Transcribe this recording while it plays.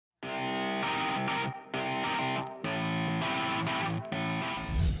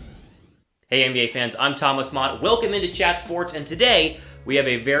Hey NBA fans, I'm Thomas Mott. Welcome into Chat Sports, and today we have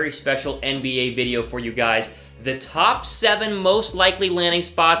a very special NBA video for you guys. The top 7 most likely landing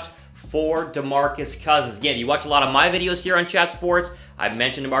spots for DeMarcus Cousins. Again, you watch a lot of my videos here on Chat Sports. I've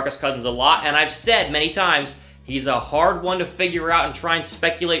mentioned DeMarcus Cousins a lot, and I've said many times he's a hard one to figure out and try and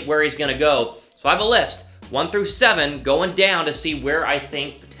speculate where he's going to go. So I have a list, 1 through 7, going down to see where I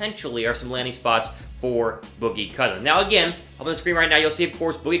think potentially are some landing spots for Boogie Cousins. Now again, up on the screen right now, you'll see, of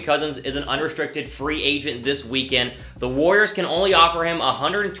course, Boogie Cousins is an unrestricted free agent this weekend. The Warriors can only offer him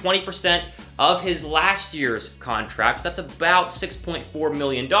 120% of his last year's contract. So that's about $6.4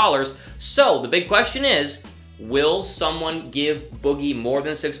 million. So the big question is, will someone give Boogie more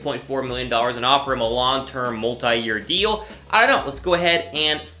than $6.4 million and offer him a long-term, multi-year deal? I don't know. Let's go ahead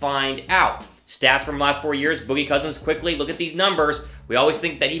and find out. Stats from the last 4 years, Boogie Cousins, quickly, look at these numbers. We always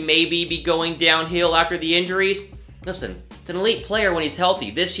think that he may be going downhill after the injuries. Listen, it's an elite player when he's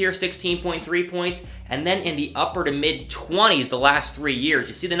healthy. This year, 16.3 points, and then in the upper to mid-20s the last 3 years.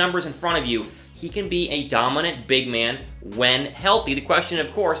 You see the numbers in front of you. He can be a dominant big man when healthy. The question,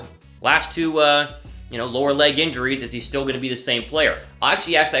 of course, last two lower leg injuries, is he still going to be the same player? I'll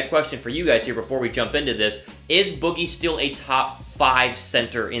actually ask that question for you guys here before we jump into this. Is Boogie still a top 5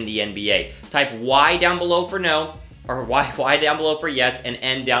 center in the NBA? Type Y down below for no, or Y down below for yes, and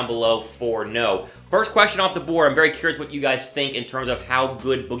N down below for no. First question off the board, I'm very curious what you guys think in terms of how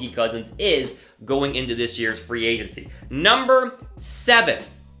good Boogie Cousins is going into this year's free agency. Number 7.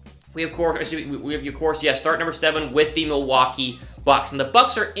 We of course, start number 7 with the Milwaukee Bucks. And the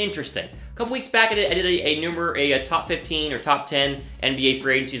Bucks are interesting. A couple weeks back, I did a top 15 or top 10 NBA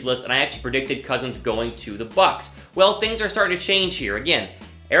free agencies list, and I actually predicted Cousins going to the Bucks. Well, things are starting to change here. Again,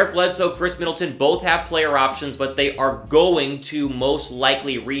 Eric Bledsoe, Khris Middleton both have player options, but they are going to most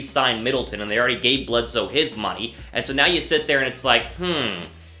likely re-sign Middleton, and they already gave Bledsoe his money. And so now you sit there and it's like,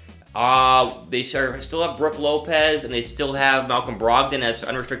 they still have Brook Lopez, and they still have Malcolm Brogdon as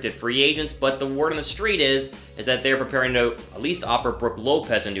unrestricted free agents, but the word on the street is that they're preparing to at least offer Brook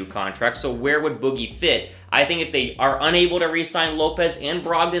Lopez a new contract, so where would Boogie fit? I think if they are unable to re-sign Lopez and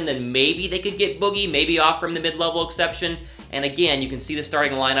Brogdon, then maybe they could get Boogie, maybe offer him the mid-level exception. And again, you can see the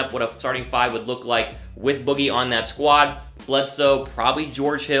starting lineup, what a starting 5 would look like with Boogie on that squad. Bledsoe, probably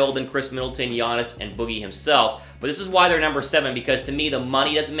George Hill, then Khris Middleton, Giannis, and Boogie himself. But this is why they're number 7, because to me, the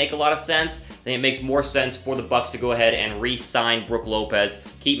money doesn't make a lot of sense. Then it makes more sense for the Bucks to go ahead and re-sign Brook Lopez,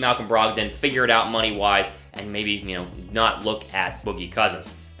 keep Malcolm Brogdon, figure it out money-wise, and maybe, not look at Boogie Cousins.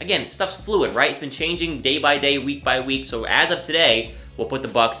 Again, stuff's fluid, right? It's been changing day by day, week by week. So as of today, we'll put the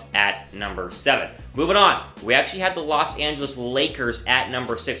Bucks at number 7. Moving on, we actually have the Los Angeles Lakers at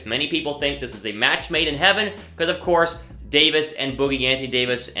number 6. Many people think this is a match made in heaven because, of course, Davis and Boogie, Anthony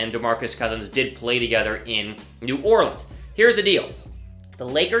Davis and DeMarcus Cousins did play together in New Orleans. Here's the deal. The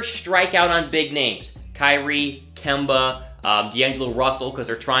Lakers strike out on big names. Kyrie, Kemba, D'Angelo Russell, because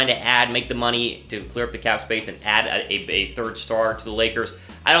they're trying to make the money to clear up the cap space and add a third star to the Lakers.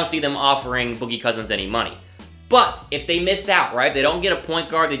 I don't see them offering Boogie Cousins any money. But if they miss out, right, they don't get a point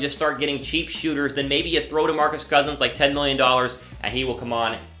guard, they just start getting cheap shooters, then maybe you throw DeMarcus Cousins like $10 million and he will come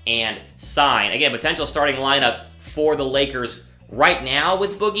on and sign. Again, potential starting lineup for the Lakers right now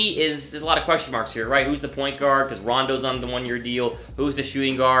with Boogie there's a lot of question marks here, right? Who's the point guard? Because Rondo's on the 1-year deal. Who's the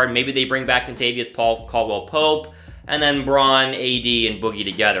shooting guard? Maybe they bring back Kentavious Caldwell-Pope, and then Bron, AD, and Boogie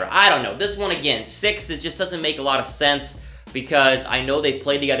together. I don't know. This one, again, 6, it just doesn't make a lot of sense because I know they've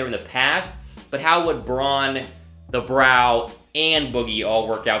played together in the past, but how would Bron, the Brow, and Boogie all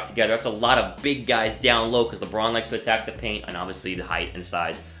work out together? That's a lot of big guys down low because LeBron likes to attack the paint, and obviously the height and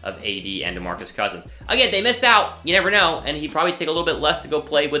size of AD and DeMarcus Cousins. Again, they miss out. You never know, and he'd probably take a little bit less to go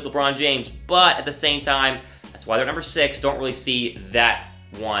play with LeBron James, but at the same time, that's why they're number 6. Don't really see that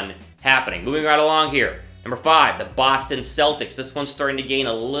one happening. Moving right along here. Number 5, the Boston Celtics. This one's starting to gain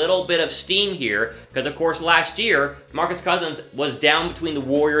a little bit of steam here because, of course, last year, DeMarcus Cousins was down between the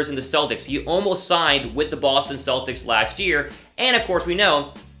Warriors and the Celtics. He almost signed with the Boston Celtics last year, and, of course, we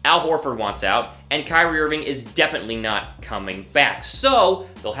know Al Horford wants out, and Kyrie Irving is definitely not coming back. So,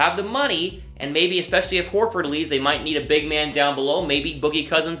 they'll have the money, and maybe, especially if Horford leaves, they might need a big man down below. Maybe Boogie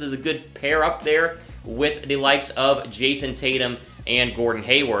Cousins is a good pair up there with the likes of Jason Tatum and Gordon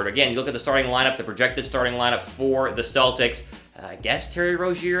Hayward. Again, you look at the starting lineup, the projected starting lineup for the Celtics. I guess Terry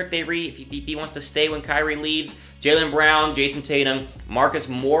Rozier if he wants to stay when Kyrie leaves. Jaylen Brown, Jason Tatum, Marcus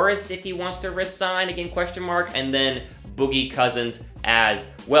Morris if he wants to risk sign, again, question mark, and then Boogie Cousins as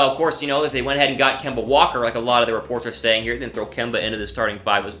well. Of course, if they went ahead and got Kemba Walker, like a lot of the reports are saying here, then throw Kemba into the starting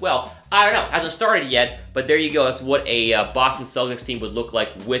 5 as well. I don't know. Hasn't started yet, but there you go. That's what a Boston Celtics team would look like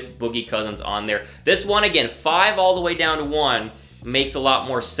with Boogie Cousins on there. This one, again, 5 all the way down to 1. makes a lot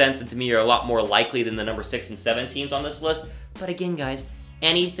more sense and to me are a lot more likely than the number 6 and 7 teams on this list. But again, guys,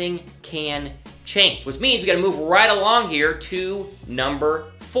 anything can change, which means we got to move right along here to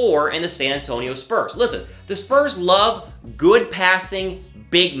number 4 in the San Antonio Spurs. Listen, the Spurs love good passing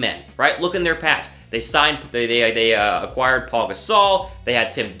big men, right? Look in their past. They acquired Paul Gasol. They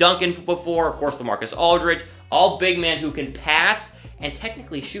had Tim Duncan before, of course, LaMarcus Aldridge, all big men who can pass and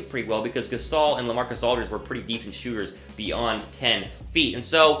technically shoot pretty well because Gasol and LaMarcus Aldridge were pretty decent shooters beyond 10 feet. And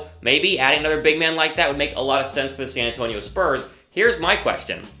so maybe adding another big man like that would make a lot of sense for the San Antonio Spurs. Here's my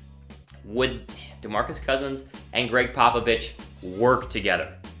question. Would DeMarcus Cousins and Greg Popovich work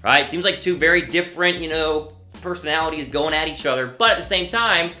together? Right? Seems like two very different, personalities going at each other, but at the same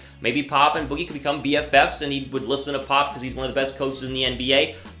time, maybe Pop and Boogie could become BFFs and he would listen to Pop because he's one of the best coaches in the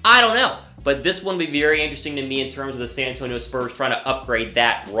NBA. I don't know. But this one would be very interesting to me in terms of the San Antonio Spurs trying to upgrade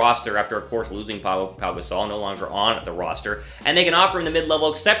that roster after, of course, losing Pau Gasol, no longer on the roster. And they can offer him the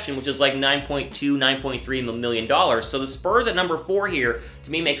mid-level exception, which is like $9.2, $9.3 million. So the Spurs at number 4 here,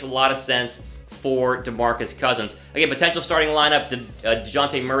 to me, makes a lot of sense for DeMarcus Cousins. Again, potential starting lineup,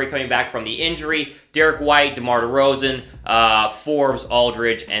 DeJounte Murray coming back from the injury, Derek White, DeMar DeRozan, Forbes,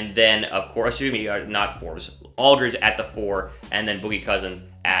 Aldridge, and then, of course, not Forbes, Aldridge at the 4, and then Boogie Cousins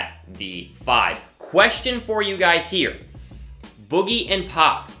at the 5. Question for you guys here. Boogie and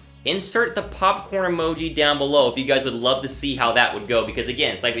Pop. Insert the popcorn emoji down below if you guys would love to see how that would go, because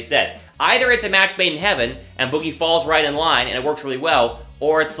again, it's like we said, either it's a match made in heaven and Boogie falls right in line and it works really well,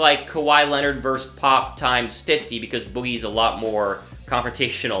 or it's like Kawhi Leonard versus Pop times 50 because Boogie's a lot more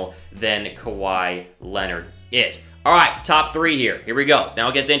confrontational than Kawhi Leonard is. All right, top 3 here. Here we go. Now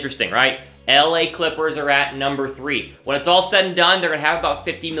it gets interesting, right? LA Clippers are at number 3. When it's all said and done, they're going to have about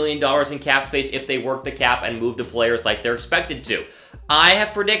 $50 million in cap space if they work the cap and move the players like they're expected to. I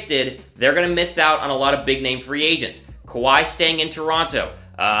have predicted they're going to miss out on a lot of big-name free agents. Kawhi staying in Toronto.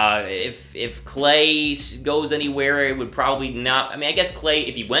 If Clay goes anywhere, it would probably not. I mean, I guess Clay,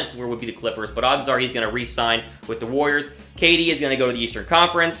 if he went somewhere, would be the Clippers, but odds are he's going to re-sign with the Warriors. KD is going to go to the Eastern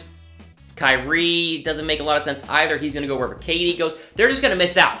Conference. Kyrie doesn't make a lot of sense either. He's going to go wherever KD goes. They're just going to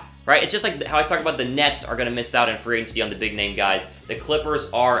miss out. Right? It's just like how I talk about the Nets are going to miss out in free agency on the big name guys. The Clippers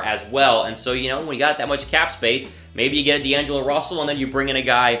are as well. And so, when you got that much cap space, maybe you get a D'Angelo Russell and then you bring in a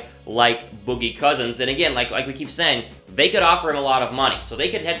guy like Boogie Cousins. And again, like we keep saying, they could offer him a lot of money. So they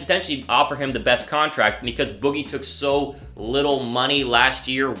could potentially offer him the best contract because Boogie took so little money last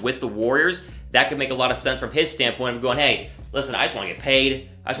year with the Warriors. That could make a lot of sense from his standpoint of going, hey, listen, I just want to get paid.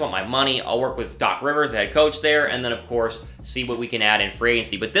 I just want my money. I'll work with Doc Rivers, the head coach there, and then, of course, see what we can add in free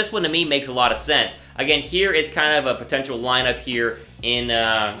agency. But this one, to me, makes a lot of sense. Again, here is kind of a potential lineup here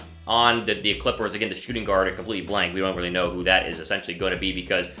on the Clippers. Again, the shooting guard are completely blank. We don't really know who that is essentially going to be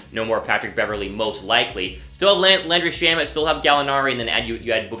because no more Patrick Beverley, most likely. Still have Landry Shamet, still have Gallinari, and then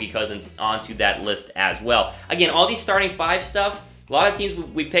you add Boogie Cousins onto that list as well. Again, all these starting 5 stuff, a lot of teams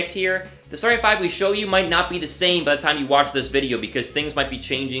we picked here, the starting 5 we show you might not be the same by the time you watch this video because things might be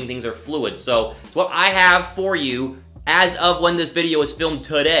changing, things are fluid. So it's what I have for you as of when this video is filmed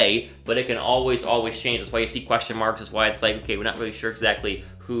today, but it can always change. That's why you see question marks. That's why it's like, okay, we're not really sure exactly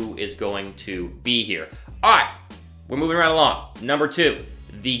who is going to be here. All right, we're moving right along. Number 2,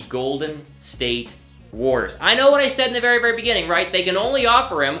 the Golden State Warriors. I know what I said in the very beginning, right? They can only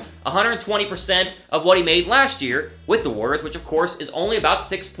offer him 120% of what he made last year with the Warriors, which of course is only about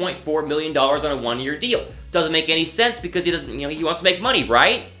 $6.4 million on a 1-year deal. Doesn't make any sense because he doesn't, he wants to make money,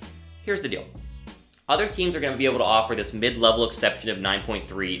 right? Here's the deal. Other teams are going to be able to offer this mid-level exception of $9.3,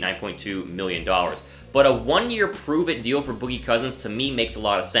 $9.2 million. But a 1-year prove-it deal for Boogie Cousins, to me, makes a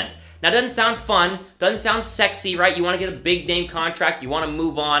lot of sense. Now, it doesn't sound fun, doesn't sound sexy, right? You want to get a big-name contract, you want to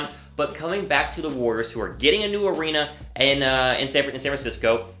move on. But coming back to the Warriors, who are getting a new arena in San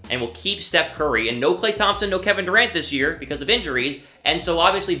Francisco, and will keep Steph Curry, and no Klay Thompson, no Kevin Durant this year because of injuries, and so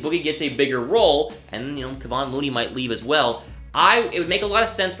obviously Boogie gets a bigger role, and Kevon Looney might leave as well. It would make a lot of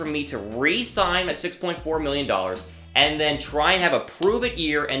sense for me to re-sign at $6.4 million, and then try and have a prove-it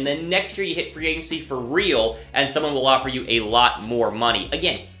year, and then next year you hit free agency for real, and someone will offer you a lot more money.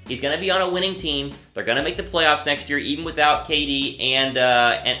 Again, he's going to be on a winning team. They're going to make the playoffs next year, even without KD and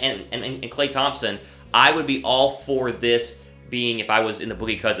Klay Thompson. I would be all for this being if I was in the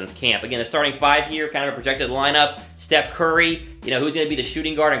Boogie Cousins camp. Again, the starting 5 here, kind of a projected lineup. Steph Curry, who's going to be the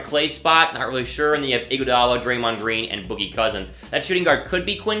shooting guard in Klay's spot? Not really sure. And then you have Iguodala, Draymond Green, and Boogie Cousins. That shooting guard could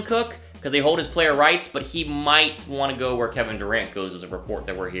be Quinn Cook because they hold his player rights, but he might want to go where Kevin Durant goes is a report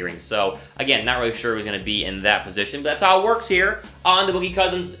that we're hearing. So, again, not really sure who's going to be in that position, but that's how it works here on the Boogie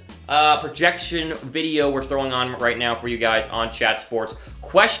Cousins projection video we're throwing on right now for you guys on Chat Sports.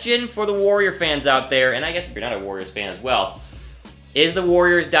 Question for the Warrior fans out there, and I guess if you're not a Warriors fan as well, Is the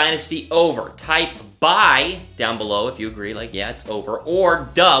Warriors dynasty over? Type buy down below if you agree, like, yeah, it's over. Or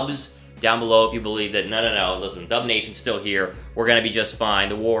dubs down below if you believe that, no, listen, Dub Nation's still here. We're going to be just fine.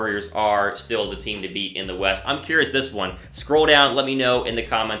 The Warriors are still the team to beat in the West. I'm curious this one. Scroll down, let me know in the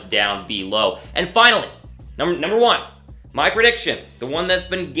comments down below. And finally, number one, my prediction, the one that's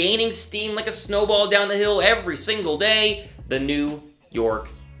been gaining steam like a snowball down the hill every single day, the New York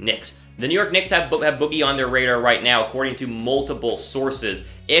Knicks. The New York Knicks have Boogie on their radar right now, according to multiple sources.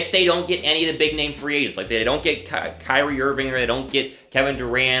 If they don't get any of the big-name free agents, like they don't get Kyrie Irving or they don't get Kevin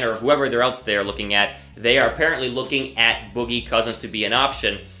Durant or whoever else they're looking at, they are apparently looking at Boogie Cousins to be an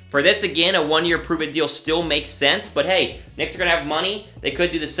option. For this, again, a one-year prove-it deal still makes sense, but hey, Knicks are going to have money. They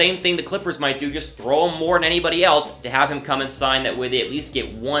could do the same thing the Clippers might do, just throw him more than anybody else to have him come and sign. That way they at least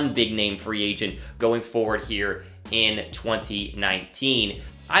get one big-name free agent going forward here in 2019.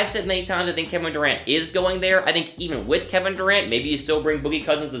 I've said many times I think Kevin Durant is going there. I think even with Kevin Durant, maybe you still bring Boogie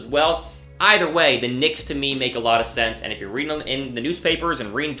Cousins as well. Either way, the Knicks to me make a lot of sense, and if you're reading in the newspapers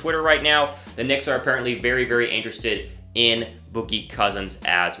and reading Twitter right now, the Knicks are apparently very, very interested in Boogie Cousins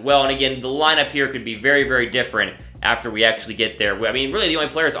as well. And again, the lineup here could be very, very different after we actually get there. I mean, really the only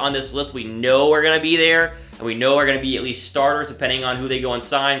players on this list we know are going to be there, and we know are going to be at least starters depending on who they go and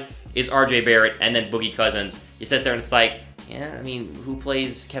sign, is RJ Barrett and then Boogie Cousins. You sit there and it's like, yeah, I mean, who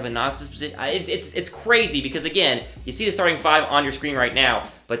plays Kevin Knox's position? It's crazy because, again, you see the starting five on your screen right now,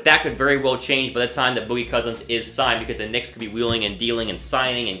 but that could very well change by the time that Boogie Cousins is signed because the Knicks could be wheeling and dealing and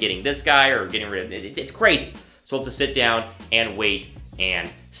signing and getting this guy or getting rid of it. It's crazy. So we'll have to sit down and wait and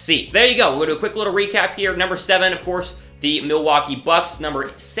see. So there you go. We're going to do a quick little recap here. Number 7, of course, the Milwaukee Bucks.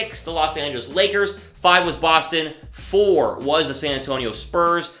 Number 6, the Los Angeles Lakers. 5 was Boston. 4 was the San Antonio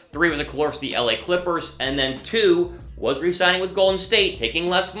Spurs. 3 was, of course, the LA Clippers. And then 2 was re-signing with Golden State, taking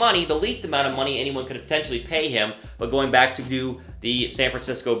less money, the least amount of money anyone could potentially pay him, but going back to do the San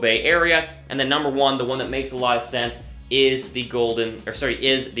Francisco Bay Area. And then number 1, the one that makes a lot of sense, is the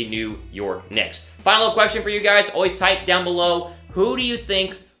New York Knicks. Final question for you guys, always type down below, who do you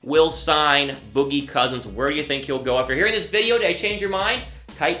think will sign Boogie Cousins? Where do you think he'll go? After hearing this video, did I change your mind?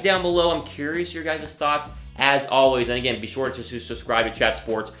 Type down below. I'm curious your guys' thoughts as always. And again, be sure to subscribe to Chat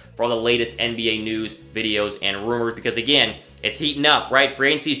Sports for all the latest NBA news, videos, and rumors because again, it's heating up, right? Free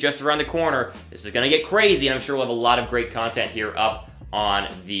agency is just around the corner. This is going to get crazy, and I'm sure we'll have a lot of great content here up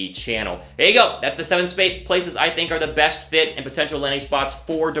on the channel. There you go. That's the 7 places I think are the best fit and potential landing spots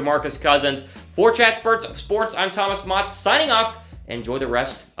for DeMarcus Cousins. For Chat Sports, I'm Thomas Mott signing off. Enjoy the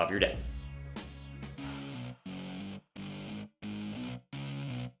rest of your day.